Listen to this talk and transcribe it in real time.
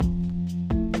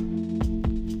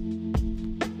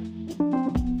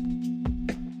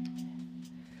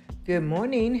Good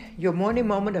morning. Your morning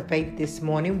moment of faith this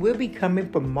morning will be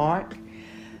coming from Mark,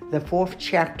 the 4th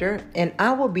chapter, and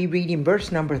I will be reading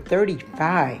verse number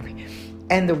 35.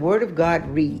 And the word of God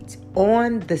reads,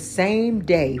 "On the same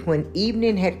day when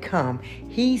evening had come,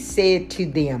 he said to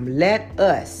them, 'Let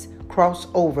us cross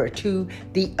over to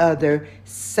the other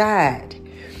side.'"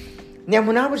 Now,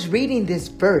 when I was reading this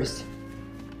verse,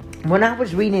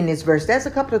 there's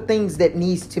a couple of things that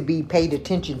needs to be paid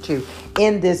attention to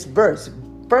in this verse.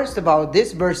 First of all,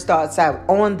 this verse starts out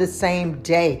on the same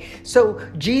day. So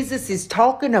Jesus is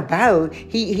talking about,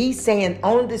 he's saying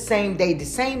on the same day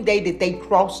that they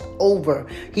crossed over.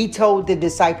 He told the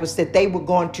disciples that they were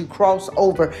going to cross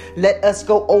over. Let us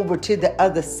go over to the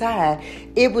other side.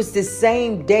 It was the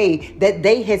same day that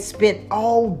they had spent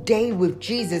all day with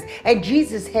Jesus. And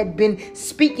Jesus had been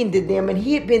speaking to them, and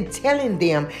he had been telling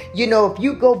them, if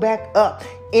you go back up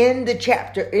in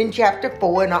chapter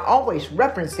 4, and I always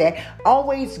reference that,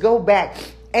 always go back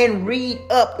and read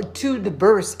up to the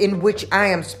verse in which I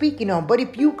am speaking on. But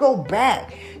if you go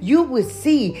back, you will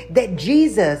see that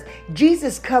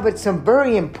Jesus covered some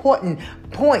very important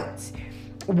points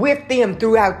with them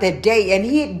throughout that day, and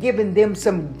he had given them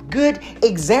some good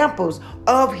examples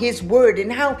of his word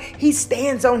and how he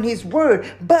stands on his word.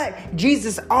 But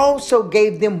Jesus also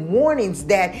gave them warnings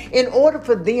that in order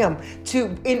for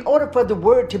the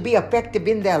word to be effective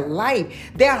in their life,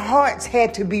 their hearts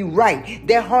had to be right.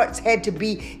 Their hearts had to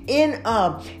be in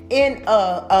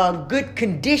a good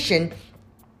condition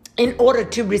in order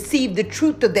to receive the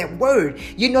truth of that word.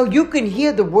 You can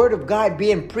hear the word of God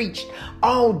being preached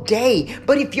all day,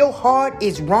 but if your heart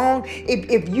is wrong,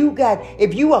 if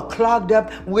you are clogged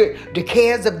up with the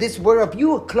cares of this world, if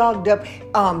you are clogged up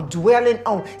dwelling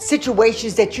on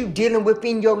situations that you're dealing with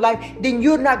in your life, then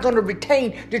you're not going to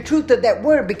retain the truth of that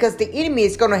word, because the enemy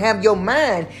is going to have your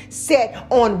mind set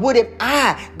on what am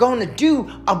I going to do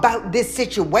about this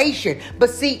situation. But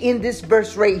see, in this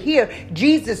verse right here,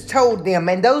 Jesus told them,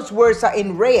 and those words are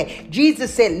in red.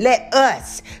 Jesus said, "Let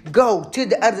us go to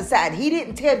the other side." He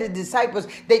didn't tell the disciples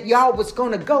that y'all was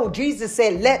going to go. Jesus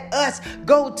said, "Let us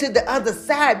go to the other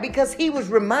side," because he was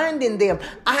reminding them,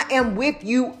 "I am with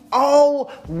you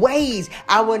always.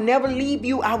 I will never leave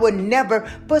you. I will never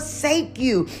forsake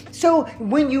you." So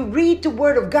when you read the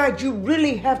word of God, you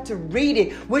really have to read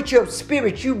it with your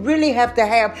spirit. You really have to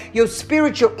have your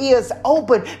spiritual ears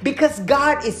open, because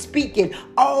God is speaking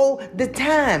all the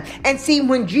time. And see,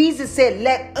 when Jesus said,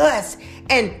 "Let us,"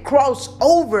 and cross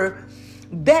over,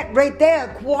 that right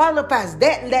there qualifies.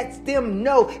 That lets them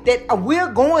know that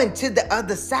we're going to the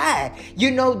other side.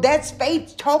 That's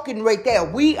faith talking right there.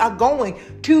 We are going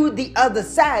to the other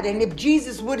side. And if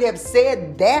Jesus would have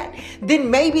said that,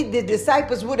 then maybe the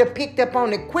disciples would have picked up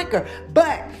on it quicker.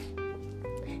 But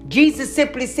Jesus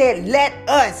simply said, "Let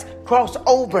us cross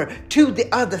over to the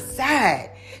other side."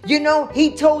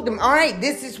 He told them, all right,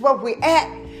 this is where we're at.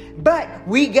 But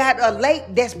we got a lake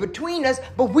that's between us,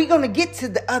 but we're going to get to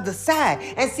the other side.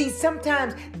 And see,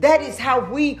 sometimes that is how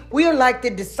we're like the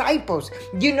disciples.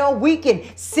 We can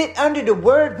sit under the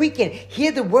word. We can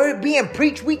hear the word being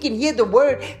preached. We can hear the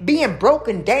word being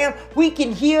broken down. We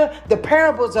can hear the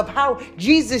parables of how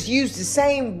Jesus used the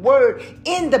same word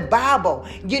in the Bible.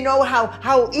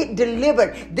 How it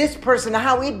delivered this person,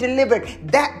 how it delivered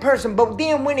that person. But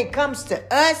then when it comes to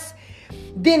us,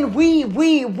 then we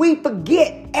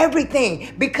forget everything.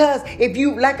 Because if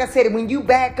you, like I said, when you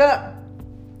back up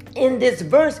in this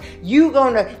verse,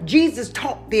 Jesus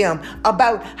taught them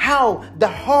about how the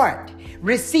heart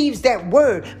receives that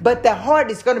word, but the heart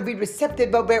is going to be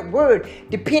receptive of that word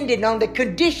depending on the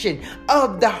condition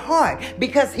of the heart,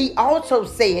 because he also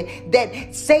said that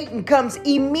Satan comes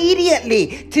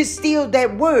immediately to steal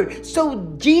that word.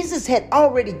 So Jesus had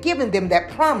already given them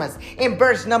that promise in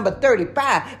verse number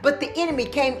 35, but the enemy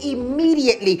came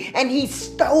immediately and he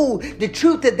stole the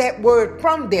truth of that word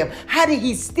from them. How did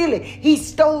he steal it? He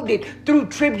stole it through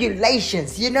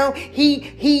tribulations. He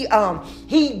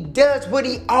does what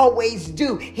he always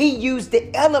do. He used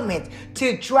the elements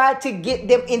to try to get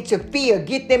them into fear,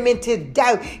 get them into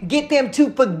doubt, get them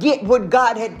to forget what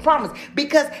God had promised,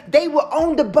 because they were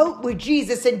on the boat with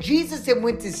Jesus, and Jesus had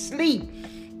went to sleep.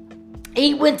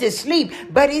 He went to sleep,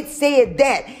 but it said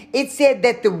that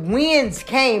the winds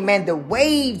came and the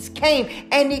waves came,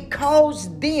 and it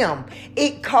caused them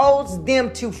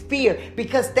to fear,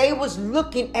 because they was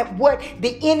looking at what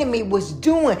the enemy was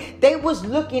doing. They was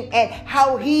looking at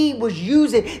how he was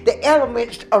using the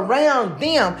elements around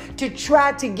them to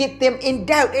try to get them in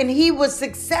doubt, and he was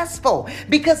successful,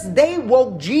 because they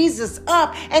woke Jesus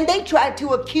up and they tried to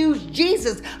accuse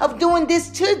Jesus of doing this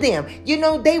to them.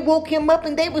 They woke him up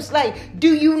and they was like,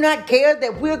 Do you not care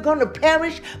that we're going to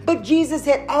perish? But Jesus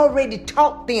had already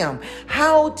taught them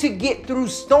how to get through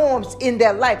storms in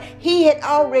their life. He had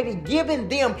already given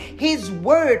them his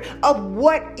word of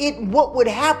what would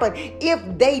happen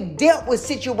if they dealt with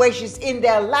situations in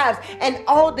their lives. And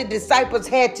all the disciples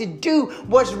had to do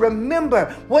was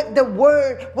remember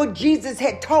what Jesus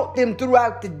had taught them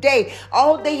throughout the day.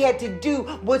 All they had to do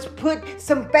was put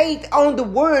some faith on the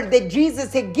word that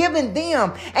Jesus had given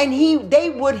them, and they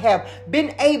would have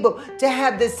been able to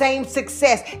have the same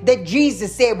success that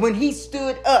Jesus said when he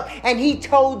stood up and he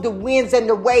told the winds and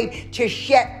the wave to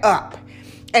shut up.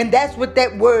 And that's what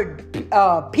that word,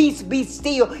 peace be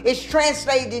still, is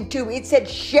translated into. It said,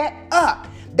 shut up.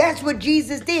 That's what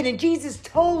Jesus did. And Jesus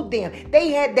told them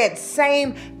they had that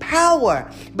same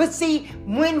power. But see,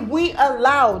 when we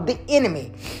allow the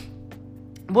enemy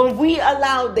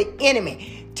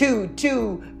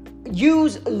to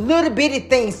use little bitty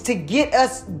things to get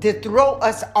us, to throw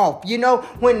us off,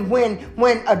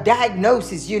 when a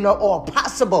diagnosis, or a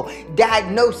possible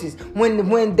diagnosis,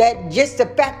 when that just the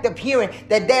fact of hearing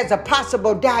that there's a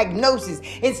possible diagnosis,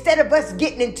 instead of us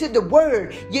getting into the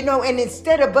word, and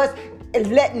instead of us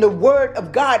letting the word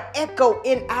of God echo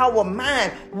in our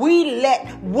mind, we let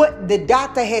what the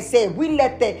doctor has said, we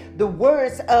let the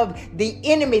words of the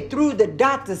enemy through the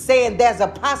doctor saying there's a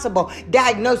possible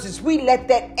diagnosis, we let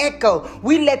that echo,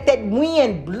 we let that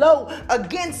wind blow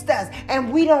against us,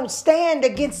 and we don't stand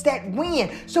against that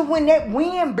wind. So when that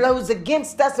wind blows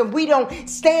against us and we don't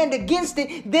stand against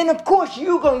it, then of course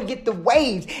you're going to get the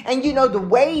waves. And the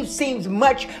wave seems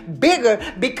much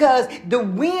bigger because the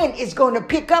wind is going to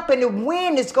pick up, and the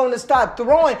wind is going to start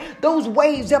throwing those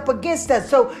waves up against us.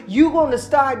 So you're going to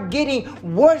start getting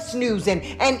worse news. And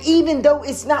even though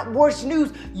it's not worse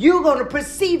news, you're going to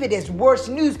perceive it as worse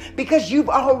news because you've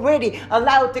already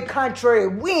allowed the contrary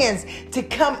winds to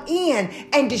come in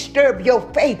and disturb your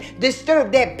faith,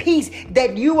 disturb that peace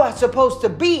that you are supposed to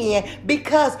be in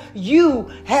because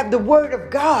you have the word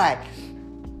of God.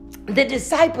 The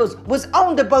disciples was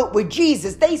on the boat with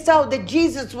Jesus. They saw that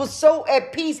Jesus was so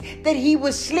at peace that he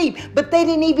was asleep, but they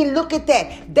didn't even look at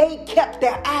that. They kept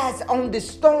their eyes on the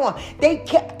storm. They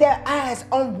kept their eyes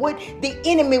on what the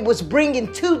enemy was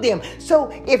bringing to them. So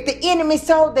if the enemy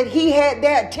saw that he had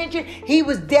their attention, he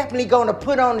was definitely going to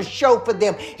put on a show for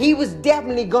them. He was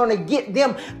definitely going to get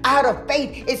them out of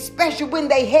faith, especially when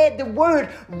they had the word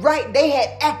right. They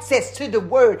had access to the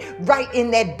word right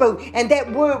in that boat, and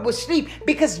that word was sleep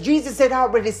because Jesus had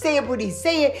already said what he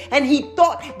said, and he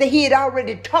thought that he had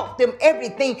already taught them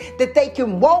everything that they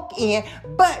can walk in,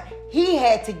 but he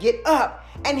had to get up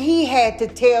and he had to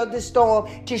tell the storm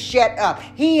to shut up.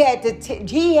 He had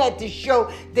to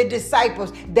show the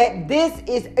disciples that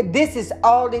this is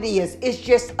all it is. It's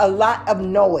just a lot of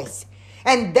noise.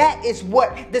 And that is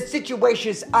what the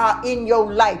situations are in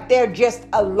your life. They're just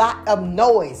a lot of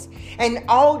noise. And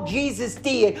all Jesus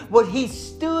did was he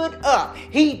stood up.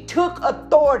 He took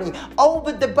authority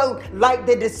over the boat like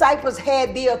the disciples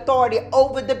had the authority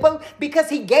over the boat because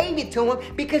he gave it to them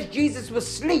because Jesus was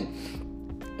asleep.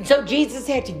 So Jesus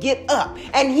had to get up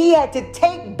and he had to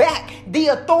take back the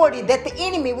authority that the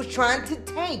enemy was trying to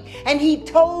take. And he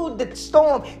told the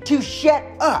storm to shut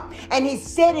up. And he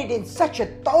said it in such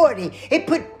authority. It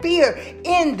put fear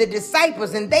in the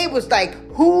disciples. And they was like,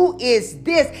 who is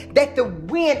this that the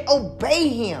wind obey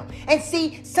him? And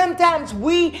see, sometimes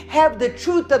we have the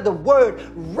truth of the word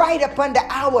right up under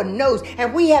our nose.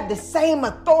 And we have the same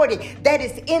authority that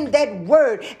is in that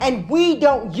word. And we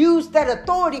don't use that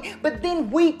authority, but then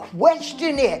we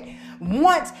question it.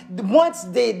 Once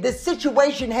the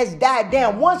situation has died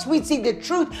down, once we see the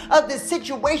truth of the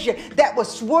situation that was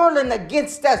swirling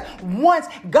against us, once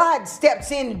God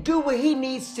steps in and do what he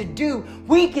needs to do,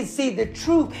 we can see the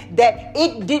truth that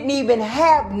it didn't even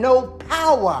have no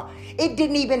power. It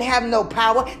didn't even have no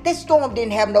power. That storm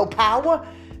didn't have no power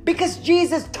because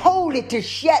Jesus told it to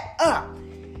shut up.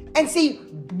 And see,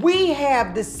 we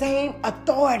have the same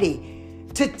authority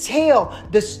to tell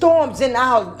the storms in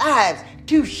our lives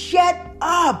to shut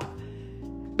up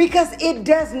because it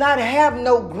does not have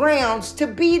no grounds to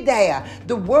be there.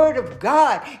 The word of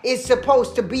God is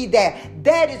supposed to be there.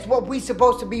 That is what we're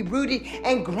supposed to be rooted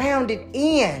and grounded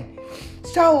in.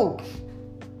 So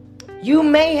you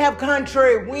may have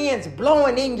contrary winds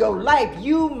blowing in your life.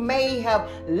 You may have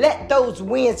let those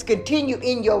winds continue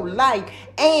in your life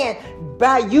and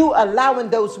by you allowing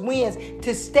those winds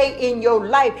to stay in your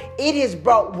life, it has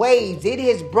brought waves. It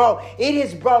has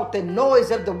brought the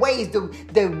noise of the waves.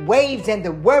 The waves and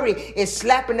the worry is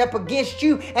slapping up against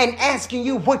you and asking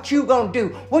you what you gonna do.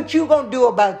 What you gonna do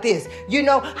about this? You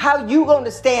know, how you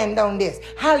gonna stand on this?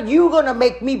 How you gonna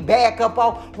make me back up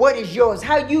off what is yours?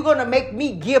 How you gonna make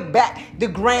me give back the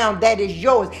ground that is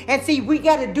yours? And see, we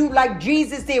gotta do like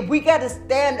Jesus did. We gotta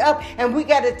stand up and we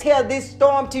gotta tell this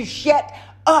storm to shut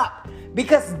up,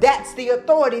 because that's the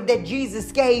authority that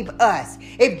Jesus gave us.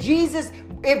 If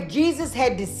Jesus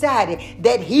had decided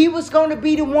that he was going to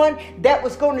be the one that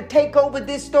was going to take over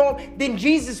this storm, then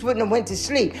Jesus wouldn't have went to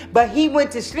sleep. But he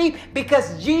went to sleep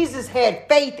because Jesus had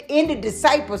faith in the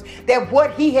disciples that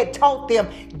what he had taught them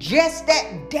just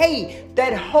that day,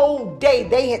 that whole day,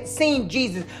 they had seen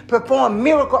Jesus perform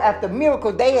miracle after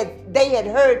miracle. They had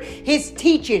heard his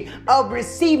teaching of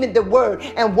receiving the word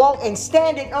and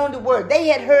standing on the word. They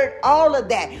had heard all of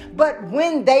that. But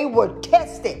when they were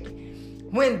tested,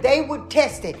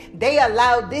 they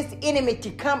allowed this enemy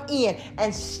to come in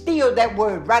and steal that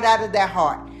word right out of their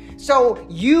heart. So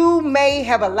you may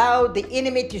have allowed the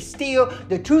enemy to steal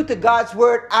the truth of God's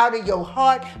word out of your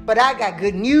heart, but I got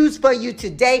good news for you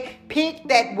today. Pick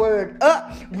that word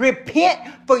up. Repent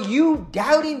for you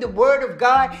doubting the word of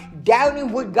God,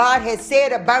 doubting what God has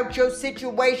said about your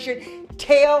situation.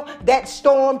 Tell that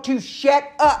storm to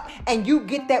shut up, and you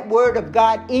get that word of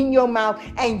God in your mouth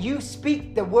and you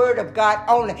speak the word of God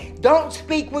only. Don't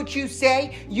speak what you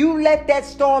say. You let that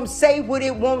storm say what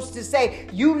it wants to say.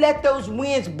 You let those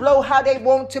winds blow how they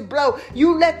want to blow.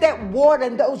 You let that water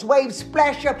and those waves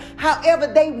splash up however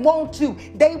they want to.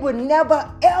 They will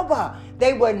never ever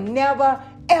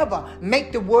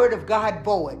make the word of God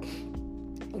void.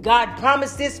 God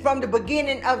promised this from the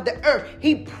beginning of the earth.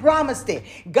 He promised it.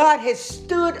 God has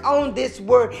stood on this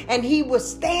word, and he will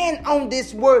stand on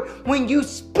this word when you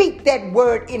speak that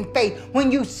word in faith,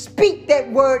 when you speak that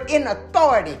word in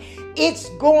authority. It's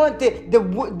going to,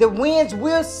 the winds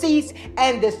will cease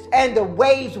and the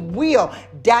waves will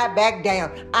die back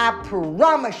down. I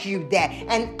promise you that.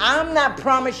 And I'm not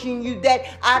promising you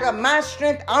that out of my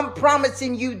strength. I'm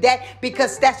promising you that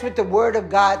because that's what the word of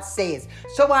God says.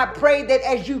 So I pray that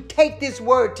as you take this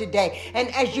word today and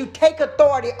as you take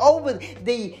authority over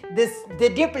the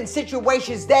different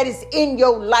situations that is in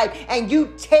your life, and you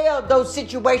tell those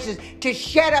situations to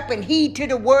shut up and heed to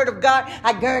the word of God,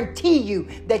 I guarantee you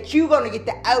that you're going to get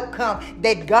the outcome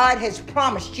that God has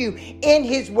promised you in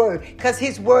his word, because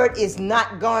his word is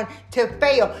not going to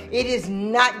fail. It is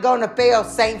not going to fail,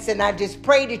 saints. And I just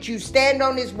pray that you stand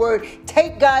on his word,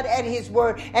 take God at his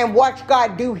word, and watch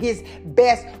God do his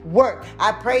best work.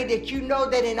 I pray that you know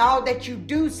that in all that you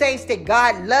do, saints, that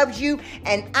God loves you,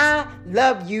 and I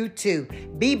love you too.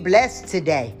 Be blessed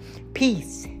today.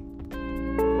 Peace.